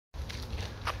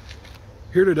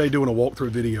Here today doing a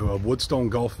walkthrough video of Woodstone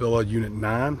Golf Villa Unit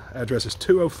 9. Address is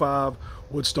 205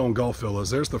 Woodstone Golf Villas.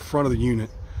 There's the front of the unit.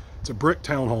 It's a brick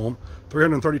townhome,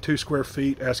 332 square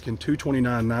feet, asking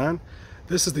 $229,900.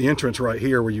 This is the entrance right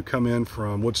here where you come in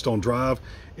from Woodstone Drive.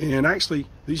 And actually,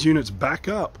 these units back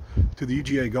up to the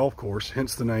UGA Golf Course,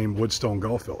 hence the name Woodstone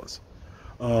Golf Villas.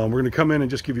 We're going to come in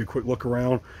and just give you a quick look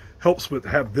around. Helps with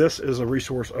have this as a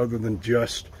resource other than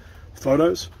just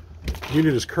photos. The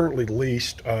unit is currently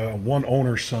leased. One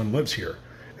owner's son lives here,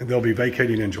 and they'll be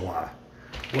vacating in July.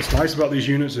 What's nice about these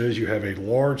units is you have a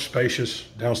large, spacious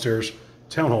downstairs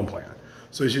townhome plan.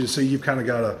 So as you can see, you've kind of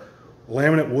got a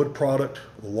laminate wood product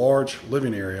with a large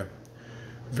living area.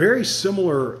 Very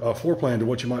similar floor plan to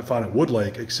what you might find at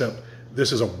Woodlake, except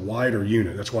this is a wider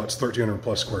unit. That's why it's 1,300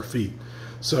 plus square feet.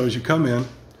 So as you come in,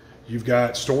 you've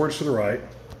got storage to the right,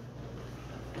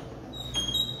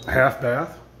 half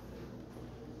bath.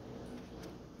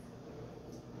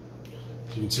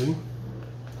 As you can see,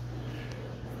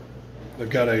 they've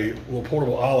got a little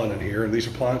portable island in here, and these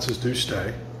appliances do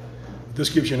stay. This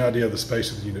gives you an idea of the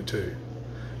space of the unit too.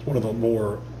 It's one of the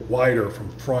more wider from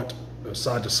front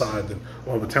side to side than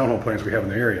one of the townhome plans we have in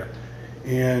the area.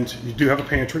 And you do have a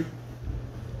pantry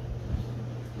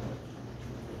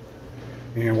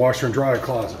and washer and dryer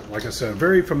closet. Like I said,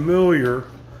 very familiar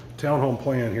townhome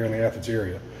plan here in the Athens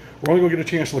area. We're only going to get a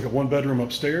chance to look at one bedroom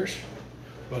upstairs,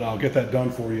 but I'll get that done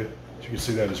for you so you can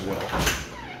see that as well.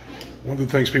 One of the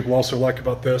things people also like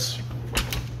about this,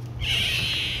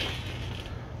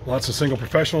 lots of single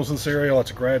professionals in this area,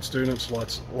 lots of grad students,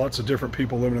 lots of different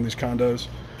people living in these condos.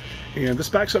 And this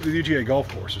backs up to the UGA Golf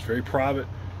Course. It's very private.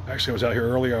 Actually, I was out here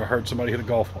earlier, I heard somebody hit a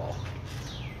golf ball.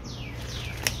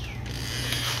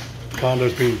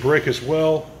 Condos being brick as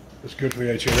well. It's good for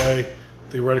the HOA.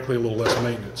 Theoretically, a little less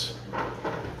maintenance.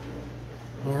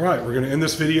 All right, we're going to end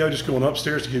this video just going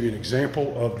upstairs to give you an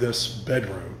example of this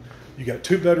bedroom. You got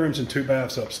 2 bedrooms and 2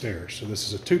 baths upstairs. So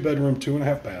this is a 2-bedroom,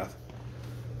 2.5 bath.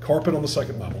 Carpet on the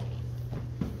second level.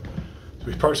 So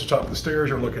we approach the top of the stairs,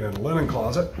 you're looking at a linen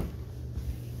closet.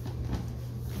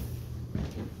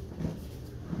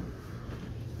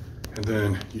 And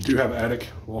then you do have attic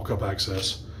walk-up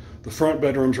access. The front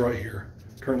bedroom's right here.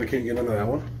 Currently can't get into that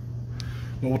one.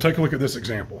 But we'll take a look at this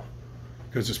example,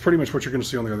 because it's pretty much what you're going to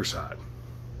see on the other side.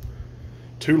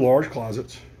 2 large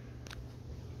closets,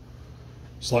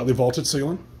 slightly vaulted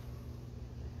ceiling,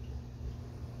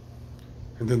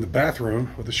 and then the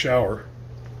bathroom with the shower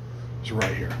is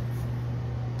right here.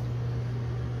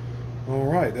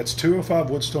 All right, that's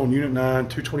 205 Woodstone Unit 9,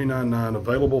 $229,900,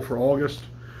 available for August,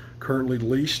 currently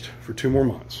leased for 2 more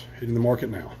months, hitting the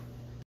market now.